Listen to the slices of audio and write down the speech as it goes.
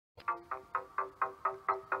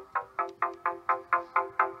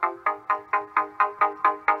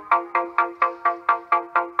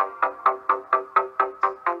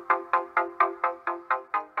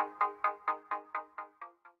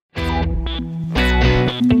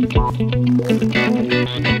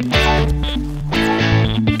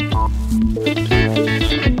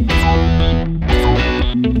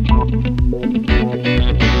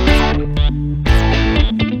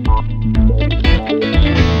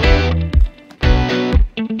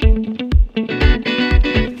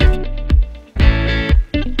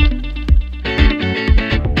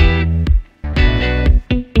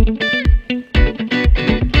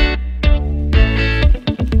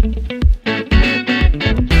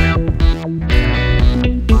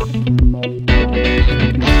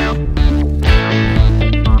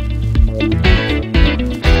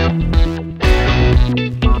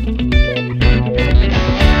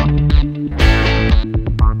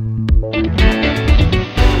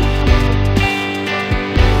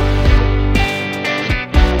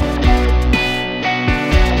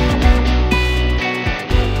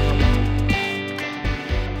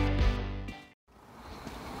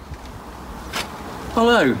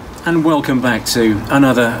Hello and welcome back to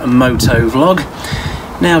another Motovlog.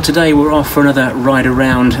 Now today we're off for another ride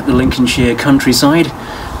around the Lincolnshire countryside,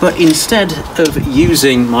 but instead of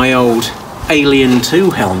using my old Alien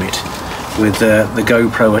 2 helmet with the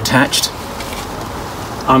GoPro attached,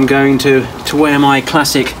 I'm going to wear my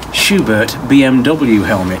classic Shuberth BMW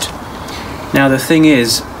helmet. Now the thing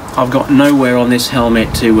is, I've got nowhere on this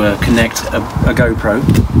helmet to connect a GoPro.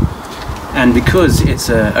 And because it's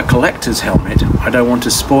a collector's helmet, I don't want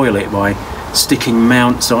to spoil it by sticking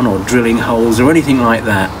mounts on or drilling holes or anything like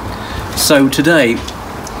that. So today,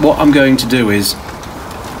 what I'm going to do is,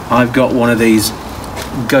 I've got one of these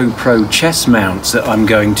GoPro chest mounts that I'm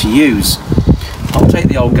going to use. I'll take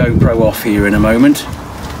the old GoPro off here in a moment,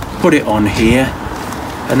 put it on here,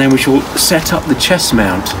 and then we shall set up the chest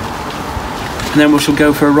mount. And then we shall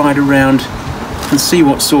go for a ride around and see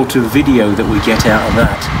what sort of video that we get out of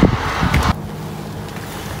that.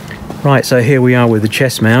 Right, so here we are with the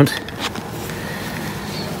chest mount.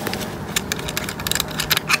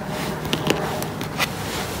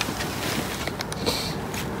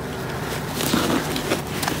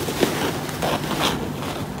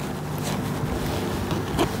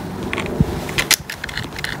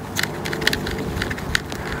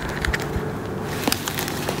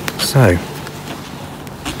 So,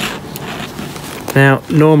 now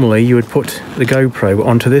normally you would put the GoPro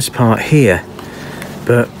onto this part here,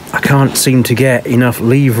 but I can't seem to get enough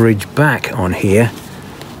leverage back on here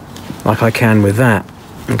like I can with that.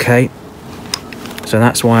 Okay, so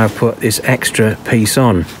that's why I've put this extra piece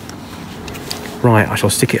on. Right, I shall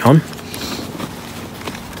stick it on.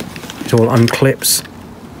 It all unclips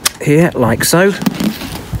here like so.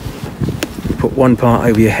 Put one part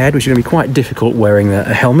over your head, which is going to be quite difficult wearing a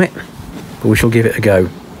helmet, but we shall give it a go.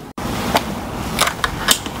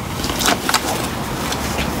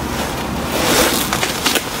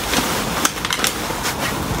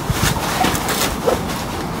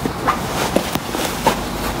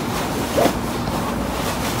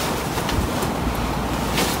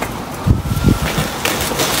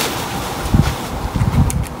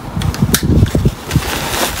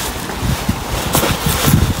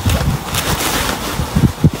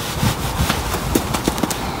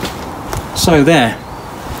 So there,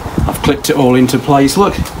 I've clipped it all into place.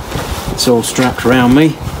 Look, it's all strapped around me.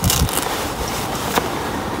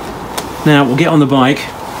 Now we'll get on the bike.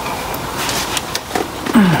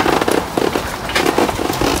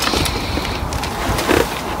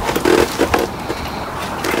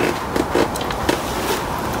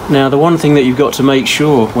 Now the one thing that you've got to make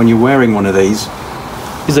sure when you're wearing one of these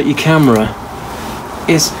is that your camera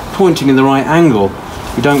is pointing in the right angle.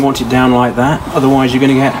 You don't want it down like that, otherwise you're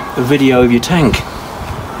going to get a video of your tank.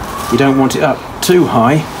 You don't want it up too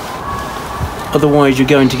high, otherwise you're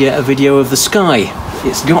going to get a video of the sky.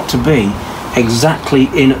 It's got to be exactly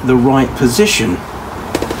in the right position.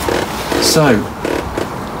 So,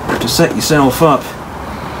 to set yourself up,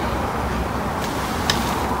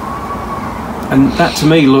 and that to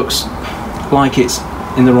me looks like it's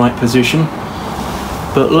in the right position,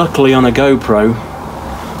 but luckily on a GoPro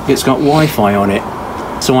it's got Wi-Fi on it.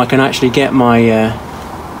 So I can actually get my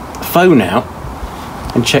phone out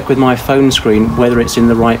and check with my phone screen whether it's in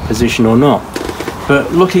the right position or not.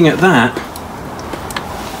 But looking at that,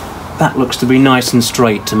 that looks to be nice and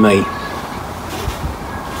straight to me.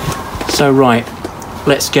 So right,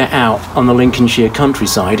 let's get out on the Lincolnshire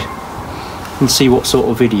countryside and see what sort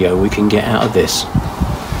of video we can get out of this.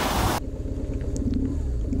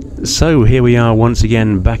 So here we are once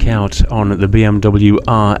again back out on the BMW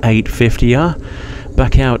R850.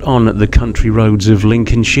 Back out on the country roads of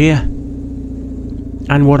Lincolnshire,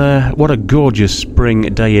 and what a gorgeous spring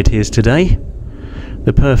day it is today.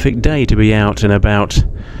 The perfect day to be out and about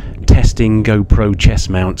testing GoPro chest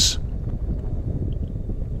mounts.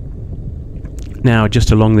 Now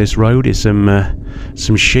just along this road is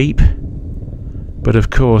some sheep, but of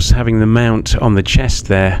course having the mount on the chest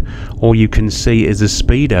there, all you can see is the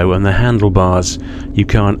speedo and the handlebars. You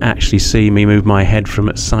can't actually see me move my head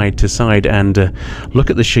from side to side and look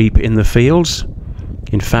at the sheep in the fields.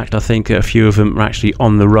 In fact, I think a few of them are actually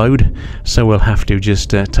on the road, so we'll have to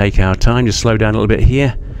just take our time, just slow down a little bit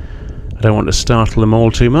here. I don't want to startle them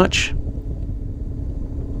all too much.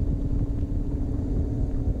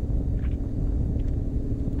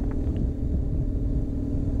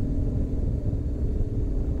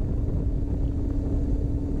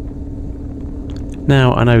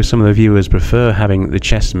 Now, I know some of the viewers prefer having the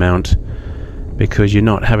chest mount because you're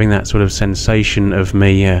not having that sort of sensation of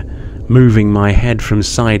me moving my head from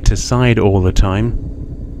side to side all the time.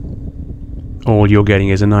 All you're getting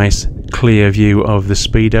is a nice clear view of the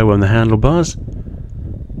speedo and the handlebars.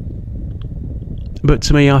 But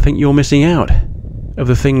to me, I think you're missing out of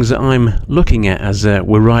the things that I'm looking at as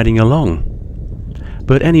we're riding along.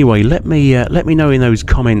 But anyway, let me know in those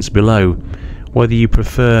comments below whether you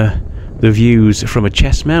prefer the views from a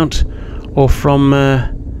chest mount or from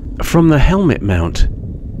the helmet mount.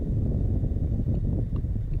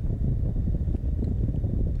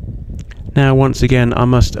 Now, once again, I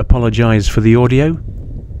must apologise for the audio.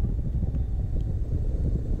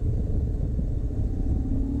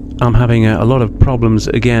 I'm having a lot of problems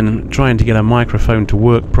again trying to get a microphone to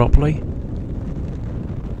work properly.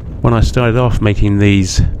 When I started off making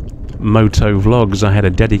these Motovlogs, I had a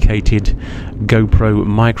dedicated GoPro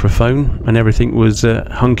microphone and everything was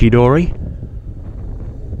hunky-dory.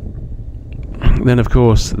 Then of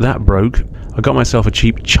course that broke. I got myself a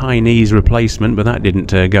cheap Chinese replacement, but that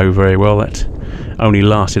didn't go very well. That only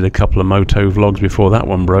lasted a couple of Motovlogs before that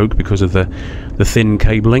one broke because of the thin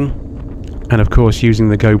cabling. And of course using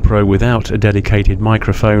the GoPro without a dedicated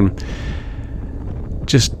microphone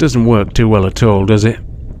just doesn't work too well at all, does it?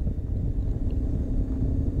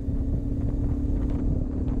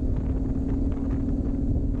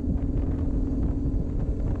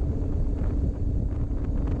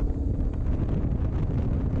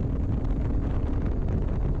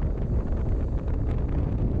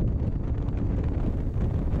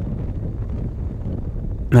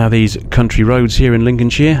 Now these country roads here in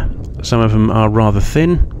Lincolnshire, some of them are rather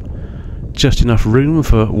thin, just enough room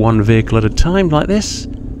for one vehicle at a time like this.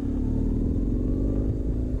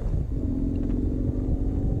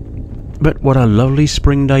 But what a lovely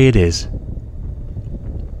spring day it is.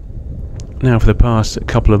 Now for the past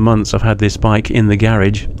couple of months I've had this bike in the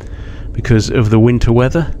garage because of the winter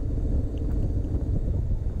weather.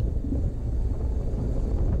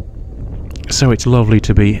 So it's lovely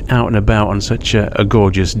to be out and about on such a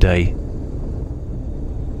gorgeous day.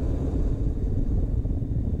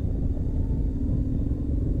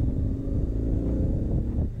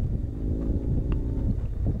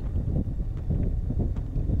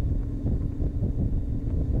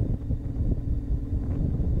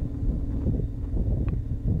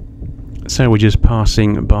 So we're just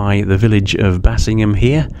passing by the village of Bassingham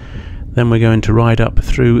here, then we're going to ride up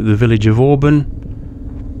through the village of Auburn,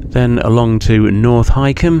 then along to North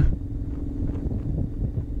Hykeham,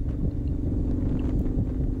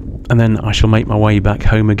 and then I shall make my way back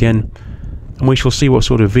home again, and we shall see what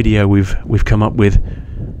sort of video we've come up with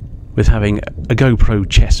having a GoPro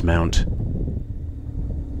chest mount.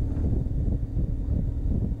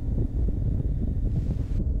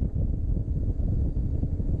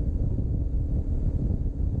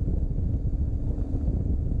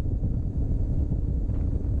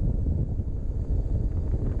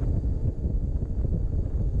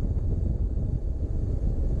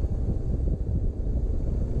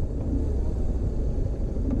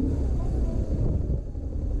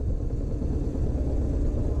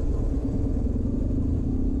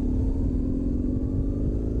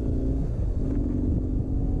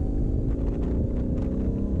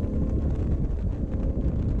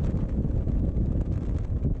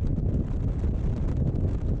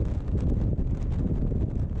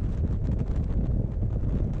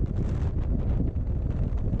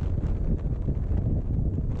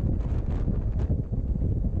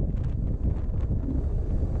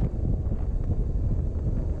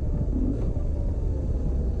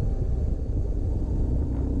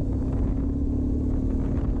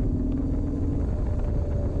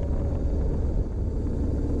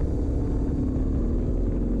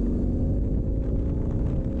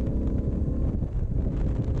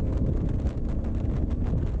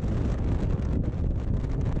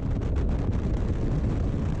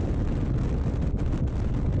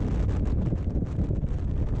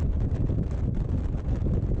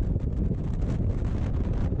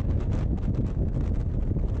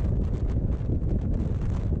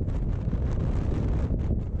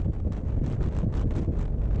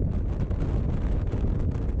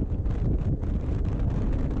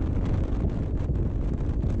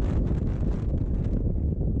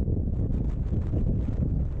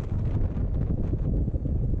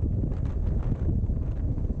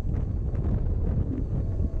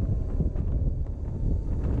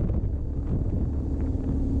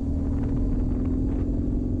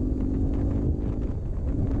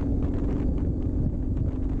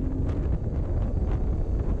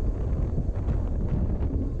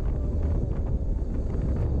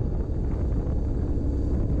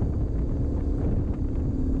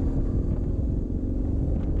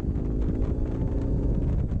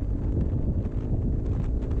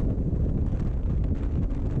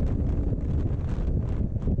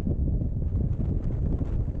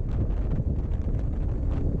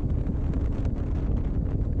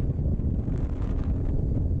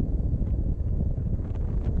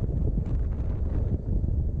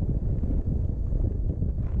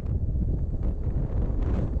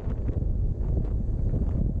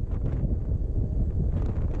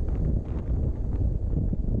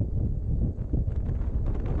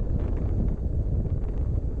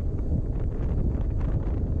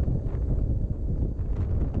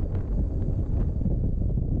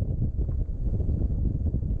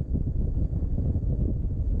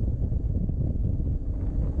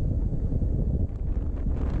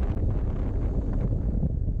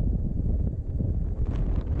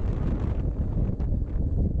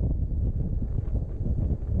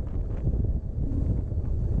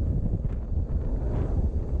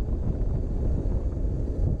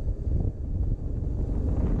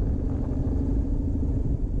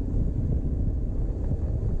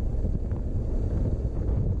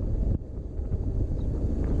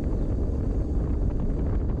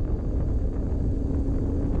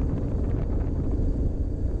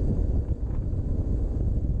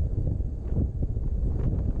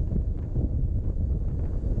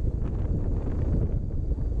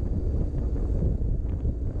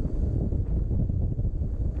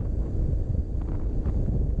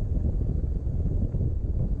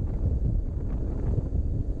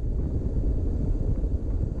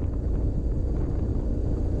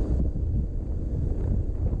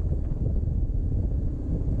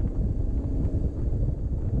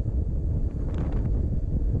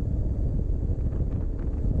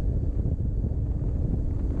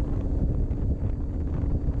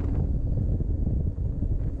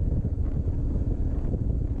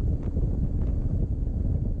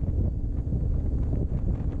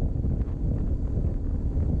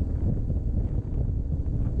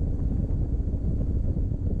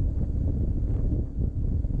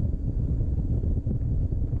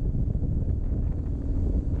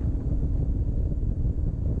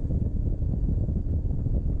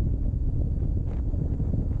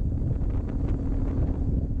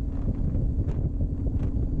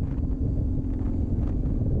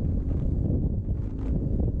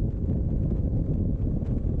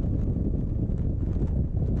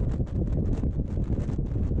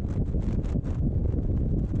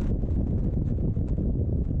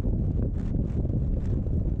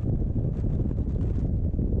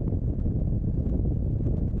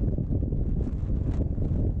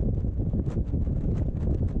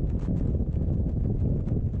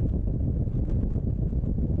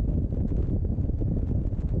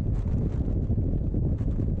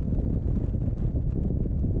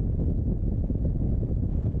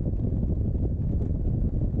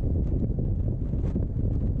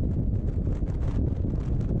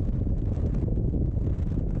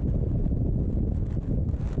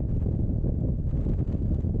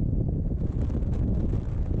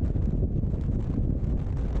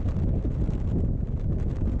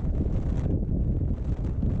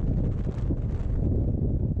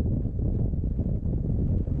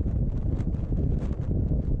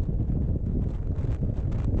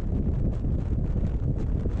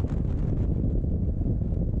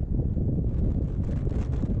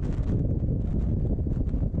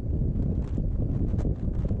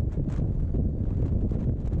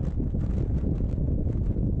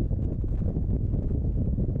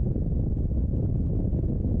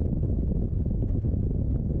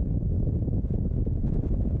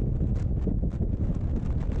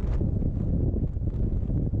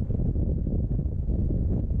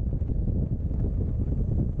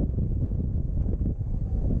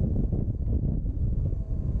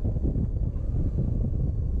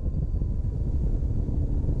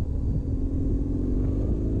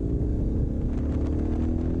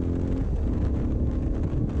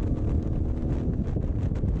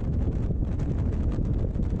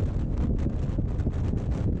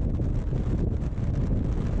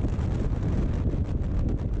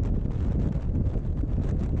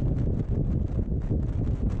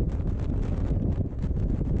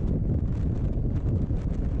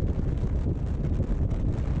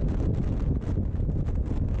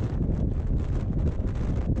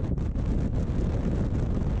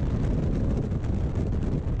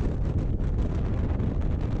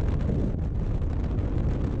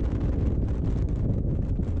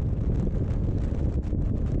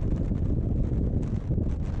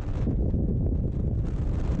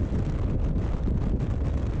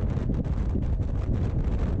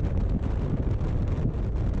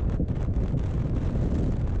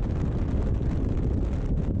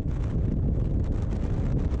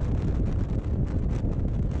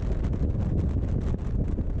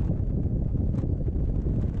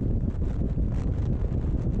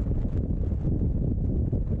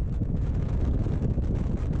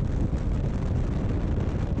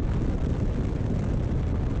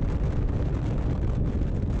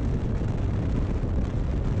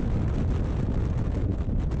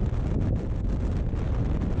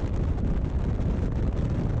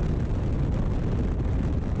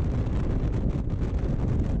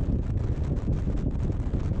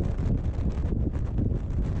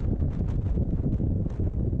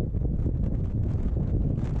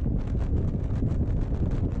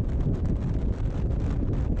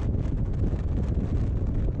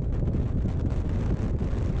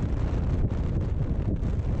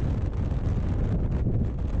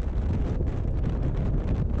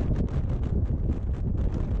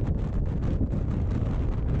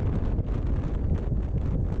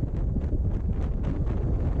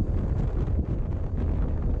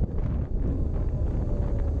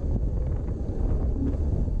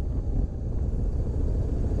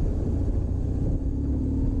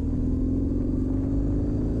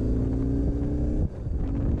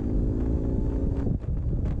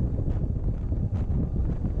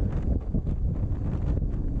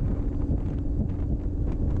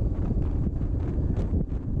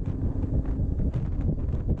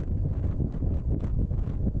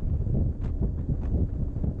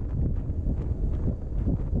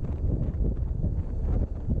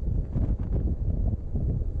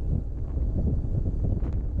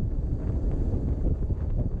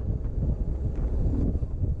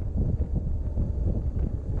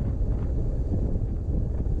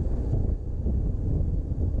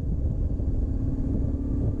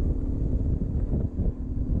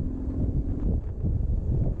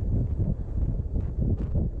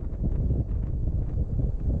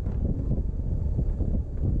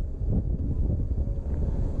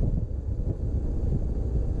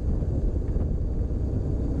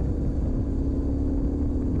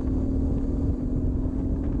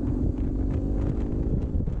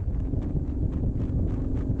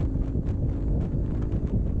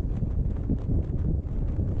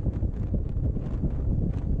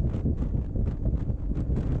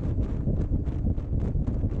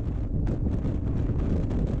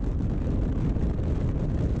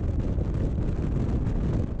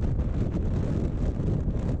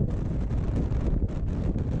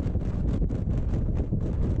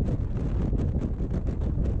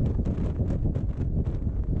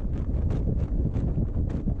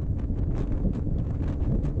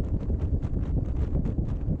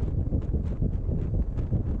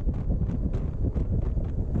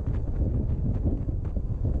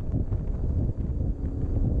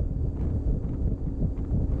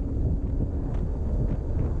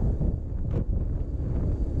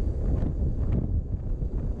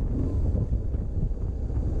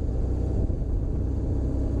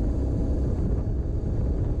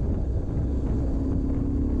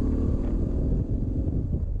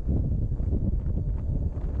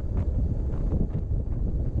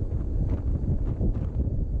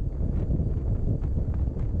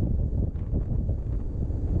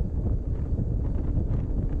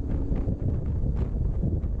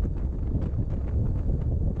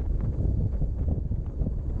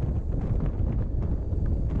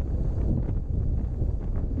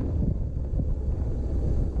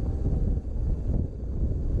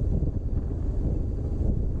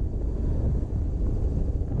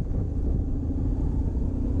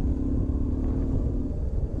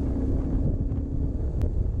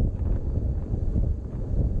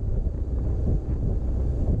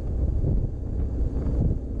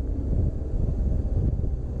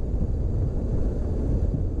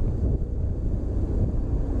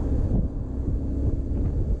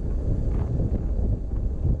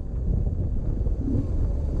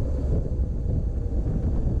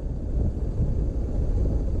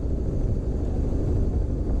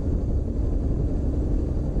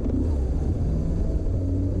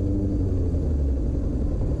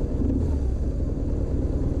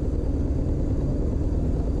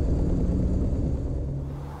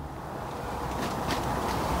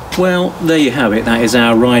 Well, there you have it. That is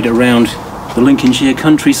our ride around the Lincolnshire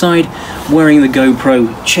countryside wearing the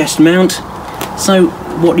GoPro chest mount. So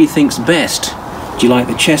what do you think's best? Do you like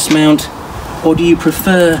the chest mount, or do you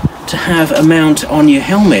prefer to have a mount on your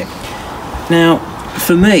helmet? Now,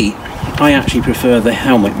 for me, I actually prefer the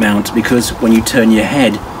helmet mount, because when you turn your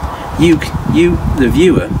head, you the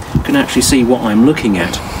viewer, can actually see what I'm looking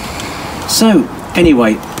at. So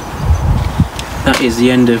anyway, that is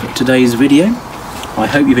the end of today's video. I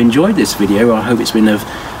hope you've enjoyed this video. I hope it's been of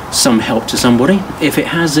some help to somebody. If it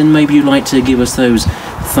has, then maybe you'd like to give us those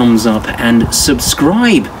thumbs up and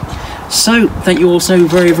subscribe. So thank you all so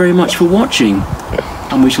very, very much for watching,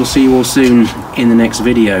 and we shall see you all soon in the next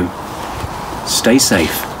video. Stay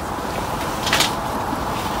safe.